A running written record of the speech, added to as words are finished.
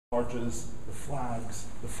barges, the flags,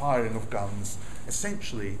 the firing of guns,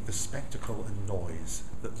 essentially the spectacle and noise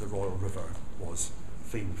that the Royal River was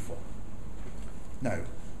famed for. Now,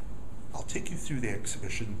 I'll take you through the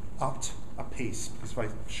exhibition at a pace, because if I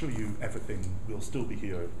show you everything, we'll still be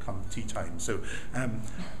here come tea time. So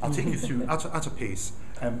I'll take you through at a pace.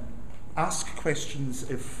 Ask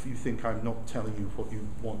questions if you think I'm not telling you what you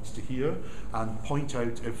want to hear, and point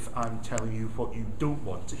out if I'm telling you what you don't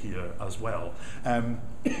want to hear as well.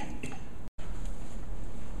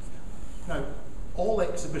 Now, all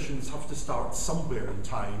exhibitions have to start somewhere in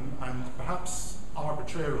time, and perhaps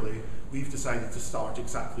arbitrarily we've decided to start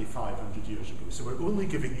exactly 500 years ago. So we're only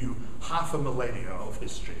giving you half a millennia of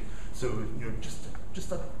history. So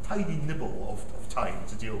just a tiny nibble of time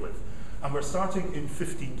to deal with. And we're starting in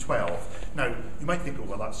 1512. Now, you might think, oh,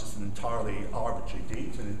 well, that's just an entirely arbitrary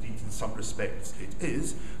date, and indeed in some respects it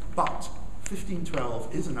is, but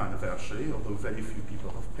 1512 is an anniversary, although very few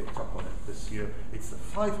people have picked up on it this year. It's the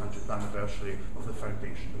 500th anniversary of the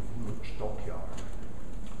foundation of Woolwich Dockyard.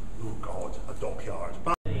 Oh God, a dockyard.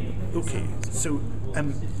 Okay, so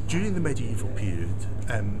during the medieval period,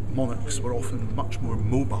 monarchs were often much more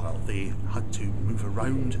mobile. They had to move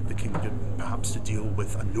around the kingdom, perhaps to deal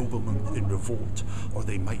with a nobleman in revolt, or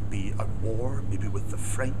they might be at war, maybe with the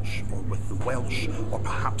French, or with the Welsh, or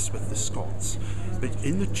perhaps with the Scots. But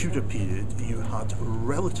in the Tudor period, you had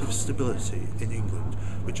relative stability in England,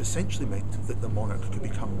 which essentially meant that the monarch could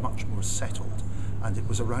become much more settled. And it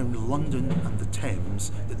was around London and the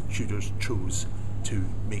Thames that the Tudors chose to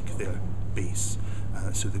make their base.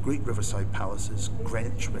 So the great riverside palaces,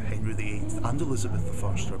 Greenwich, where Henry VIII and Elizabeth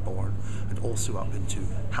I were born, and also up into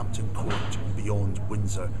Hampton Court and beyond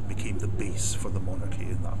Windsor, became the base for the monarchy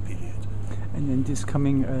in that period. And then this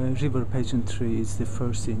coming river pageantry is the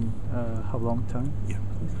first in how long time? Yeah.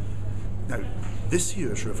 Now, this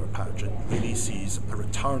year's river pageant really sees a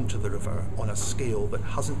return to the river on a scale that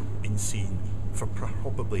hasn't been seen for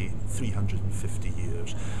probably 350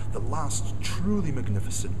 years. The last truly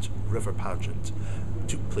magnificent river pageant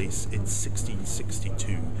took place in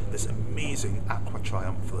 1662, this amazing aqua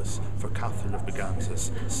triumphalis for Catherine of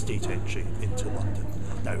Braganza's state entry into London.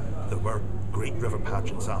 Now, there were great river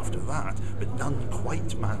pageants after that, but none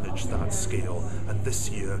quite managed that scale, and this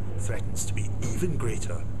year threatens to be even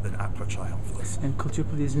greater than aqua triumphalis. And could you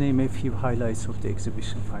please name a few highlights of the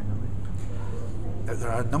exhibition finally? Now,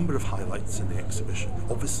 there are a number of highlights in the exhibition.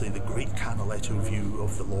 Obviously, the great Canaletto view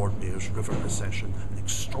of the Lord Mayor's river procession, an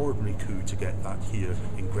extraordinary coup to get that here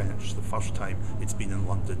in Greenwich, the first time it's been in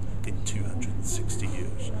London in 260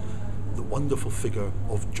 years. The wonderful figure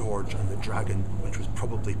of George and the Dragon, which was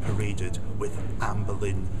probably paraded with Anne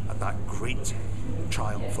Boleyn at that great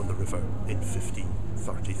triumph on the river in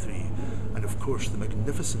 1533. And of course the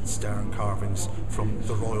magnificent stern carvings from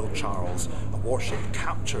the Royal Charles, a warship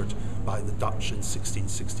captured by the Dutch in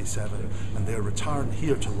 1667, and their return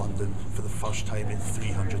here to London for the first time in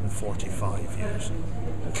 345 years.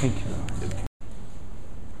 Thank you.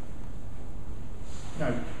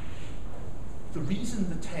 Now, the reason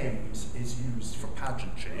the Thames is used for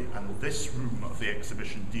pageantry, and this room of the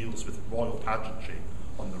exhibition deals with royal pageantry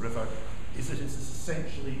on the river, is that it is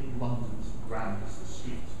essentially London's grandest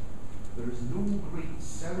street. There is no great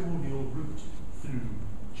ceremonial route through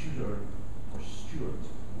Tudor or Stuart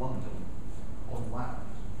London on land.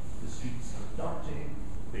 The streets are dirty,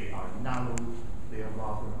 they are narrow, they are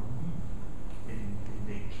rather weak in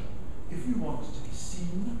nature. If you want to be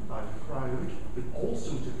seen by the crowd, but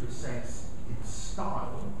also to process in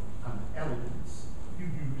style and elegance, you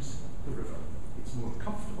use the river. It's more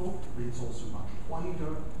comfortable, but it's also much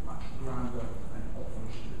wider, much grander, and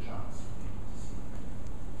offers you the chance of being seen.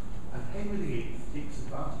 And Henry VIII takes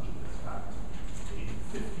advantage of this fact in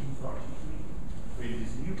 1533, when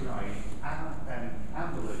his new bride,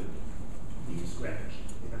 Anne Boleyn, leaves Greenwich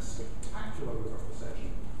in a spectacular river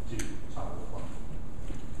procession to Tower of London.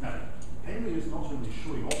 Now, Henry is not only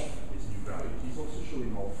showing off his new bride, he's also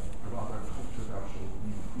showing off a rather controversial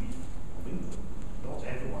new queen of England. Not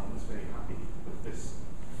everyone is very happy with this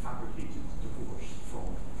fabricated divorce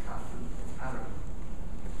from Catherine of Aragon.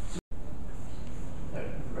 So, now,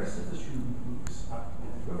 the rest of this room looks at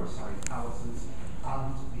the riverside palaces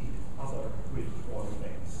and the other great royal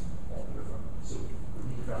events on the river. So, the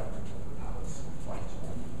redevelopment of the palace right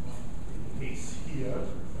on. In the case here,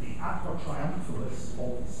 the Aqua Triumphalis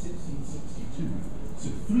of 1662, so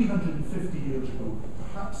 350 years ago,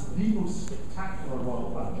 perhaps the most spectacular royal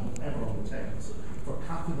pageant ever on the Thames, for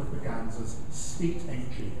Catherine of Braganza's state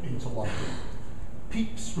entry into London.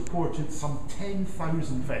 Pepys reported some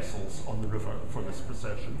 10,000 vessels on the river for this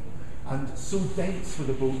procession, and so dense were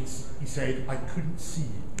the boats, he said, I couldn't see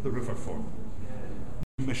the river for them.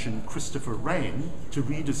 commissioned Christopher Wren to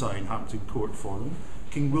redesign Hampton Court for them.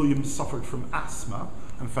 King William suffered from asthma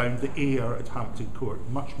and found the air at Hampton Court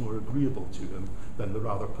much more agreeable to him than the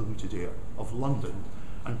rather polluted air of London.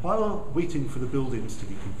 And while waiting for the buildings to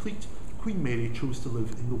be complete, Queen Mary chose to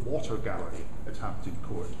live in the Water Gallery at Hampton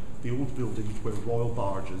Court, the old building where royal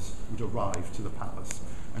barges would arrive to the palace.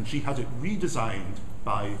 And she had it redesigned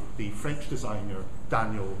by the French designer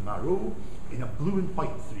Daniel Marot in a blue and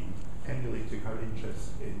white theme, emulating her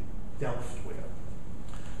interest in Delftware.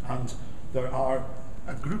 And there are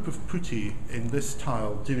a group of putti in this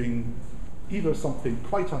tile doing either something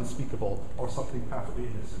quite unspeakable or something perfectly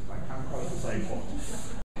innocent. I can't quite decide what.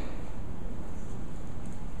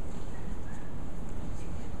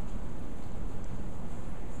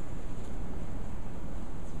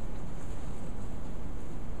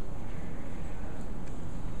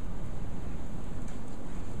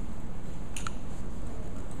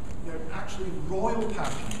 Actually, royal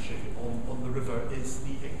pageantry on the river is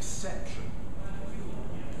the exception.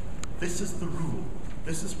 This is the rule.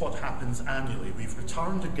 This is what happens annually. We've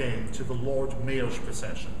returned again to the Lord Mayor's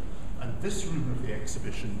procession, and this room of the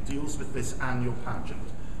exhibition deals with this annual pageant,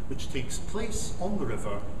 which takes place on the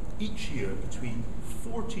river each year between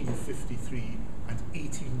 1453 and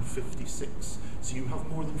 1856. So you have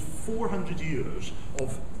more than 400 years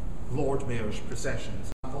of Lord Mayor's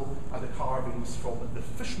processions. Are the carvings from the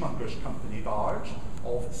Fishmongers' Company barge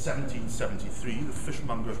of 1773. The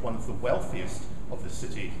fishmongers, one of the wealthiest of the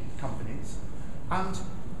city companies. And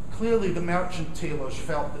clearly the merchant tailors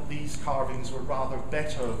felt that these carvings were rather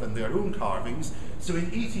better than their own carvings, so in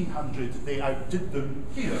 1800 they outdid them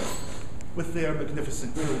here with their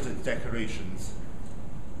magnificent gilded decorations.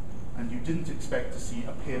 And you didn't expect to see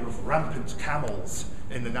a pair of rampant camels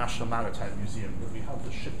in the National Maritime Museum, but we have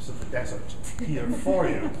the ships of the desert here for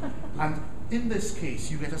you. And in this case,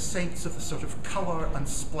 you get a sense of the sort of colour and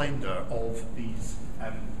splendour of these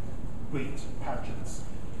great pageants.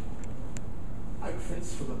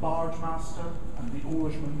 Outfits for the barge master and the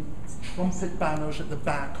oarsman, trumpet banners at the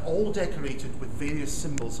back, all decorated with various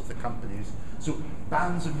symbols of the companies. So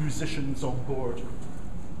bands of musicians on board,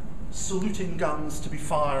 saluting guns to be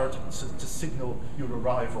fired to signal your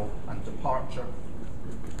arrival and departure.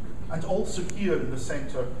 And also here in the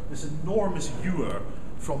centre, this enormous ewer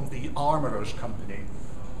from the Armourers' Company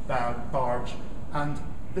barge, and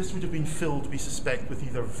this would have been filled, we suspect, with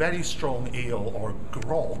either very strong ale or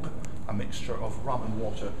grog, a mixture of rum and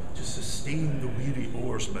water, to sustain the weary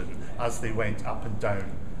oarsmen as they went up and down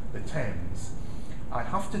the Thames. I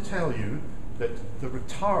have to tell you that the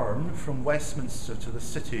return from Westminster to the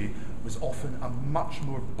city was often a much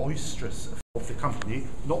more boisterous of the company,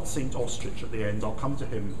 not St. Ostrich at the end, I'll come to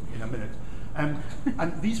him in a minute.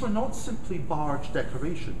 And these were not simply barge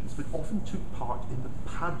decorations, but often took part in the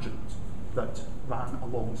pageant that ran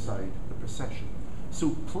alongside the procession. So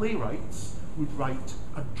playwrights would write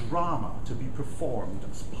a drama to be performed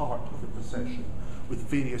as part of the procession, with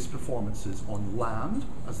various performances on land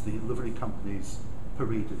as the livery companies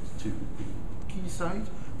paraded to the quayside,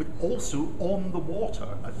 but also on the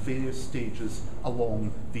water at various stages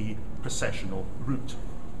along the processional route.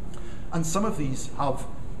 And some of these have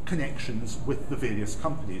connections with the various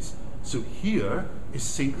companies. So here is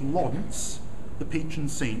St. Lawrence, the patron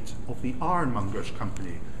saint of the Ironmongers'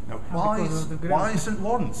 Company. Now, why St.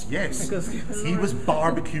 Lawrence? Yes, he was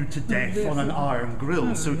barbecued to death on an iron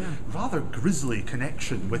grill, so rather grisly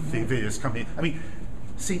connection with the various companies. I mean,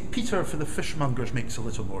 St. Peter for the fishmongers makes a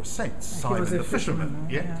little more sense, Simon the fisherman,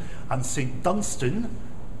 yeah. And St. Dunstan,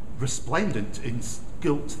 resplendent in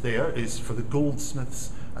gilt there, is for the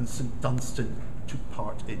goldsmiths, and St. Dunstan took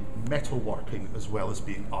part in metalworking as well as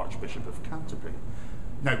being Archbishop of Canterbury.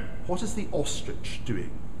 Now, what is the ostrich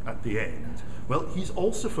doing at the end? Well, he's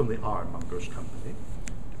also from the Ironmongers' Company,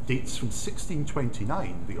 dates from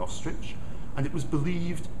 1629, the ostrich, and it was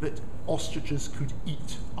believed that ostriches could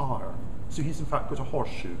eat iron. So he's in fact got a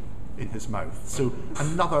horseshoe in his mouth. So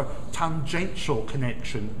another tangential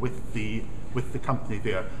connection with the company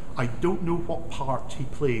there. I don't know what part he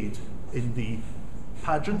played in the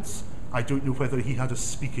pageants. I don't know whether he had a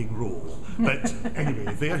speaking role. But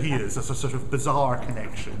anyway, there he is as a sort of bizarre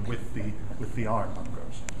connection with the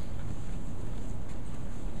Ironmongers.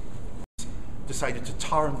 Decided to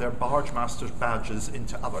turn their barge masters' badges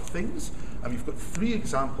into other things, and we've got 3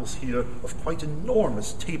 examples here of quite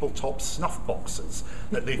enormous tabletop snuff boxes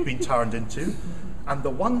that they've been turned into. And the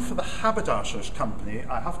one for the Haberdashers' Company,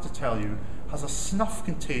 I have to tell you, has a snuff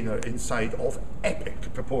container inside of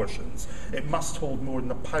epic proportions. It must hold more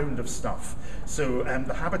than a pound of snuff. So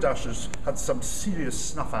the Haberdashers had some serious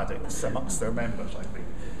snuff addicts amongst their members, I think.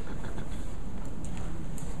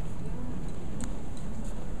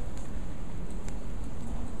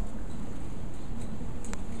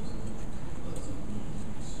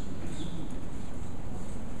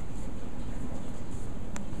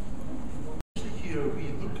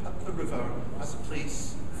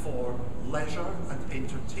 leisure and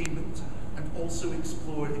entertainment, and also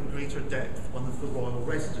explore in greater depth one of the royal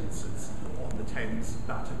residences on the Thames,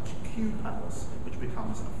 that at Kew Palace, which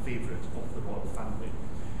becomes a favourite of the royal family.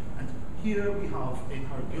 And here we have, in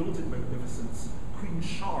her gilded magnificence, Queen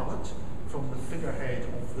Charlotte, from the figurehead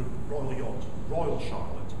of the royal yacht Royal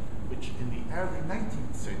Charlotte, which in the early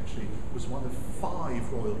 19th century was one of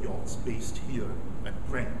 5 royal yachts based here at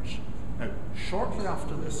Greenwich. Now, shortly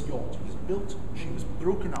after this yacht was built, she was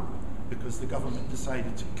broken up because the government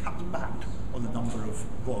decided to cut back on the number of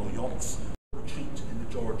royal yachts retreat in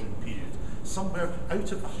the Georgian period, somewhere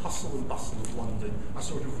out of the hustle and bustle of London, a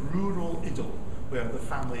sort of rural idyll where the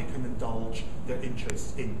family can indulge their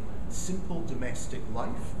interests in simple domestic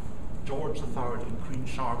life. George III and Queen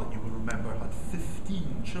Charlotte, you will remember, had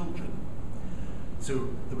 15 children. So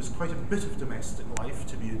there was quite a bit of domestic life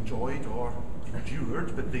to be enjoyed or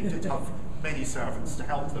endured, but they did have many servants to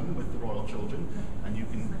help them with the royal children, and you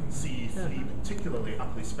can see 3 particularly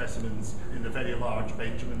ugly specimens in the very large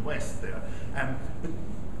Benjamin West there. But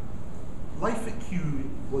life at Kew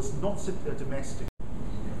was not simply a domestic.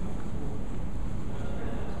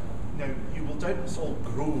 Now, you will doubtless all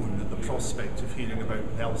groan at the prospect of hearing about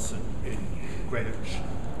Nelson in Greenwich,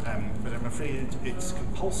 but I'm afraid it's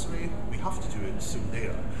compulsory, we have to do it, so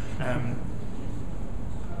there.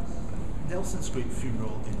 Nelson's great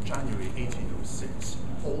funeral in January 1806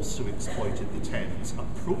 also exploited the Thames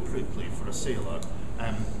appropriately for a sailor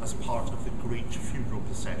as part of the great funeral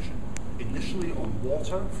procession, initially on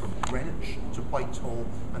water from Greenwich to Whitehall,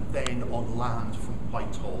 and then on land from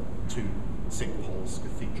Whitehall to St. Paul's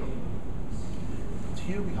Cathedral. And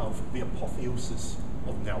here we have the apotheosis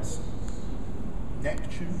of Nelson.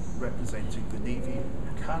 Neptune, representing the Navy,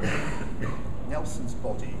 carrying Nelson's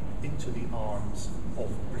body into the arms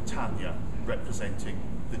of Britannia, representing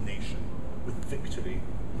the nation, with Victory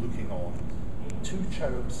looking on. 2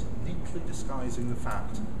 cherubs neatly disguising the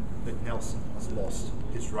fact that Nelson has lost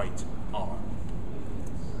his right arm.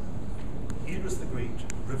 Here is the great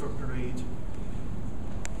river parade.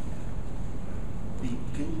 The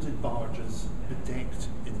gilded barges bedecked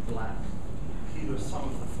in black. Here are some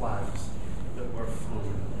of the flags that were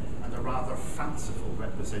flown, and a rather fanciful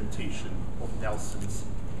representation of Nelson's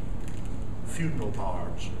funeral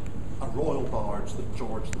barge, a royal barge that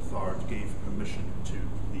George III gave permission to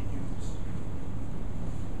reuse.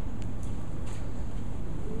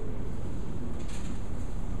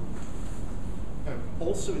 Now,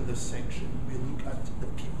 also in this section, we look at the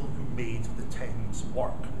people who made the Thames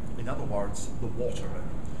work. In other words, the watermen.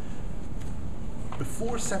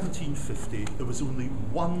 Before 1750, there was only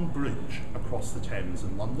one bridge across the Thames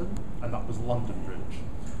in London, and that was London Bridge.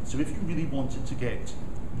 So if you really wanted to get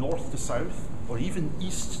north to south, or even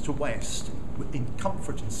east to west, in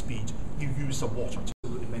comfort and speed, you used a water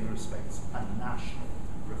tool, in many respects, a national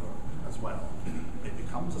river as well. It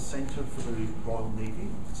becomes a centre for the Royal Navy.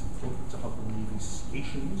 It's important to have the Navy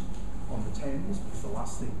stationed on the Thames, because the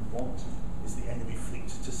last thing we want is the enemy fleet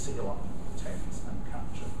to sail up the Thames and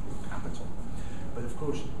capture the capital. But of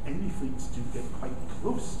course, enemy fleets do get quite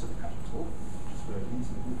close to the capital, which is where these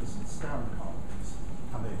magnificent stern carvings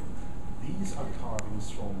come in. These are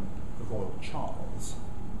carvings from the Royal Charles,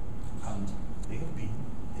 and they have been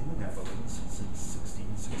in the Netherlands since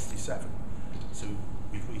 1667. So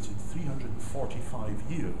we've waited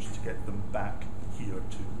 345 years to get them back here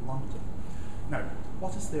to London. Now,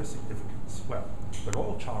 what is their significance? Well, the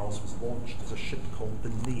Royal Charles was launched as a ship called the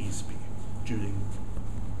Naseby during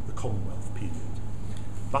the Commonwealth period.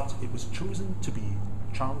 But it was chosen to be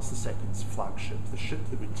Charles II's flagship, the ship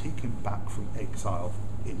that would take him back from exile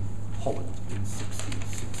in Holland in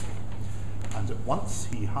 1660. And at once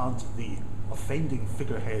he had the offending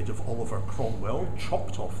figurehead of Oliver Cromwell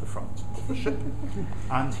chopped off the front of the ship,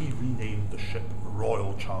 and he renamed the ship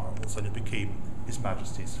Royal Charles, and it became His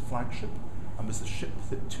Majesty's flagship, and was the ship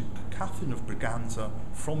that took Catherine of Braganza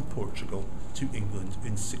from Portugal to England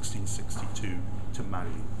in 1662 to marry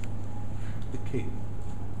the king.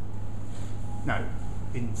 Now,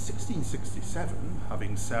 in 1667,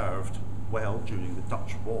 having served well during the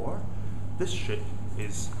Dutch War, this ship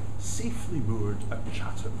is safely moored at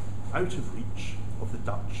Chatham, out of reach of the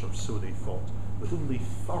Dutch, or so they thought, with only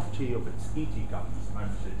 30 of its 80 guns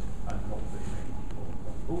mounted and not very many people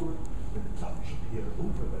on board. When the Dutch appear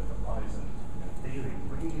over the horizon in a daring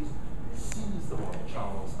raid, seize the Royal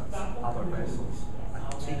Charles and some other vessels and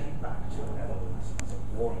take it back to the Netherlands as a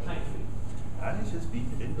war trophy. And it has been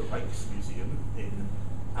in the Rijksmuseum in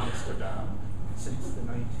Amsterdam since the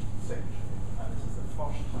 19th century, and this is the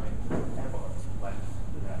first time it has ever left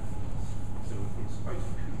the Netherlands. So it's quite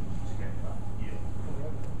cool to get that here.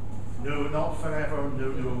 No, not forever,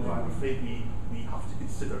 no, I'm afraid we we have to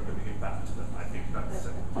consider giving it back to them. I think that's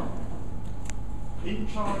it. In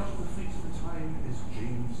charge of the fleet at the time is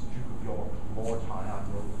James, Duke of York, Lord High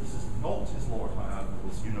Admiral. This is not his Lord High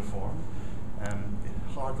Admiral's uniform.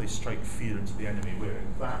 It hardly strikes fear into the enemy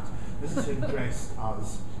wearing that. This is him dressed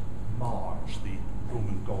as Mars, the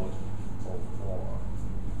Roman god of war.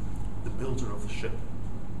 The builder of the ship,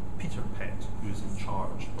 Peter Pett, who is in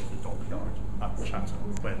charge of the dockyard at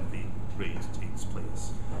Chatham when the raid takes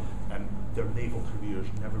place. Their naval careers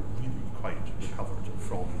never really quite recovered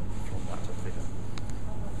from that affair.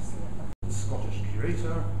 The Scottish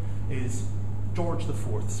curator is George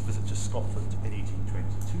IV's visit to Scotland in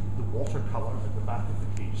 1822. The watercolour at the back of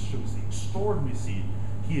the case shows the extraordinary scene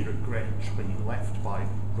here at Greenwich when he left by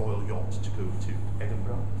royal yacht to go to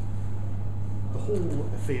Edinburgh. The whole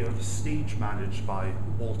affair is stage managed by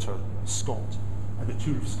Walter Scott, and the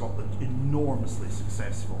tour of Scotland enormously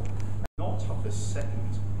successful. Not have this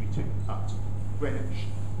second greeting at Greenwich,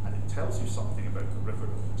 and it tells you something about the river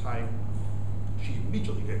at the time. She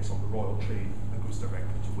immediately gets on the royal train and goes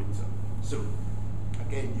directly to Windsor. So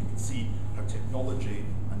again, you can see how technology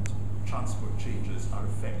and transport changes are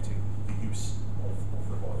affecting the use of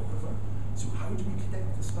the Royal River. So how do we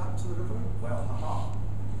connect this back to the river? Well,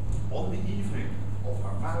 on the evening of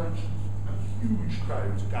her marriage, a huge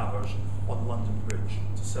crowd gathers on London Bridge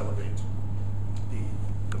to celebrate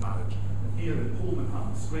the marriage. And here in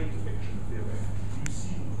Holmanham's great depiction of the event, you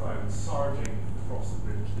see the crowd surging across the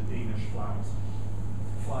bridge, the Danish flags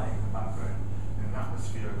flying in the background, in an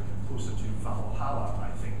atmosphere closer to Valhalla,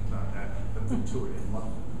 I think, than Victoria in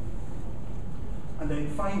London. And then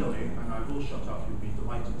finally, and I will shut up, you'll be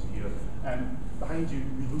delighted to hear, behind you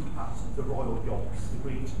we look at the royal yachts, the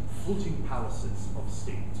great floating palaces of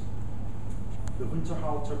state. The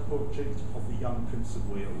Winterhalter portrait of the young Prince of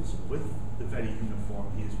Wales with the very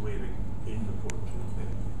uniform he is wearing in the portrait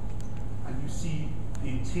there. And you see the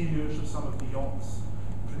interiors of some of the yachts.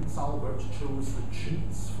 Prince Albert chose the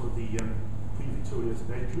chintz for the Queen Victoria's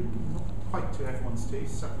bedroom, not quite to everyone's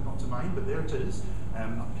taste, certainly not to mine, but there it is,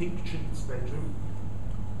 a pink chintz bedroom.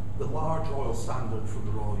 The large royal standard from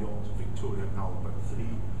the royal yacht Victoria and Albert III,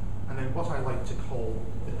 and then what I like to call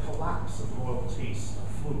the collapse of royal taste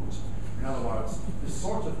afloat. In other words, the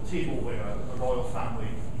sort of tableware that the royal family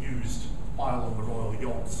used while on the royal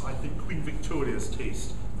yachts. I think Queen Victoria's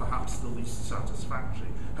taste perhaps the least satisfactory.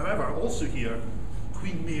 However, also here,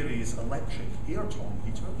 Queen Mary's electric air-ton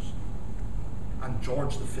heaters and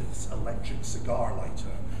George V's electric cigar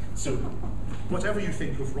lighter. So whatever you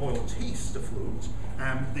think of royal taste afloat,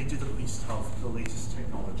 they did at least have the latest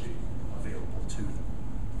technology available to them.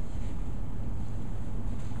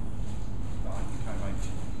 I think I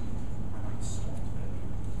might stop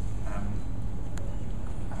there. And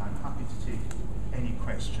I'm happy to take any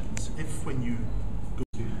questions. If when you go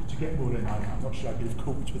to get more in, I'm not sure I could have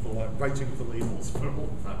coped with the writing of the labels for all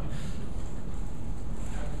of that.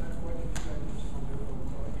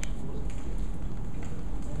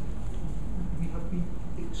 We have been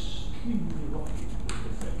extremely lucky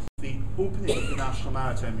with this. The opening of the National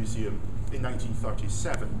Maritime Museum in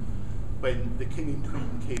 1937, when the King and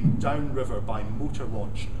Queen came downriver by motor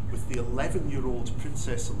launch with the 11-year-old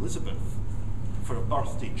Princess Elizabeth for a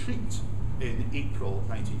birthday treat in April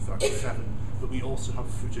 1937, but we also have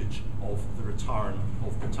footage of the return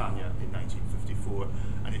of Britannia in 1954,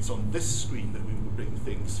 and it's on this screen that we will bring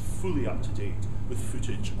things fully up to date with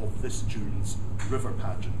footage of this June's river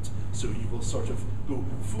pageant. So you will sort of go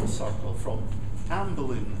full circle from Anne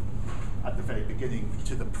Boleyn at the very beginning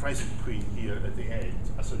to the present Queen here at the end,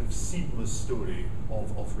 a sort of seamless story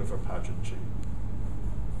of river pageantry.